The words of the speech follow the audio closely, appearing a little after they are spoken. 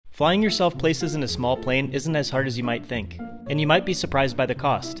Flying yourself places in a small plane isn't as hard as you might think, and you might be surprised by the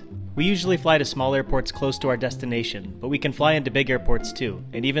cost. We usually fly to small airports close to our destination, but we can fly into big airports too,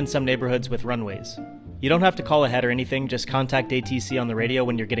 and even some neighborhoods with runways. You don't have to call ahead or anything, just contact ATC on the radio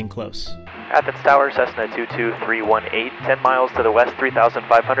when you're getting close. Athens Tower, Cessna 22318, 10 miles to the west,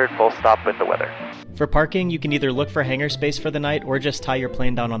 3,500, full stop with the weather. For parking, you can either look for hangar space for the night or just tie your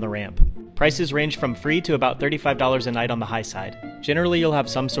plane down on the ramp. Prices range from free to about $35 a night on the high side. Generally, you'll have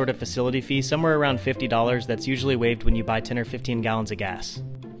some sort of facility fee, somewhere around $50 that's usually waived when you buy 10 or 15 gallons of gas.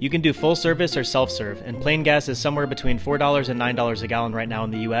 You can do full service or self-serve, and plane gas is somewhere between $4 and $9 a gallon right now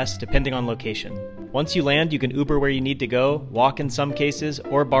in the US, depending on location. Once you land, you can Uber where you need to go, walk in some cases,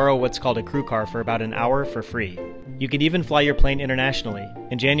 or borrow what's called a crew car for about an hour for free. You can even fly your plane internationally.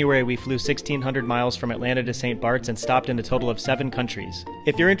 In January, we flew 1,600 miles from Atlanta to St. Bart's and stopped in a total of 7 countries.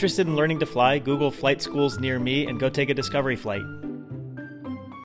 If you're interested in learning to fly, Google flight schools near me and go take a discovery flight.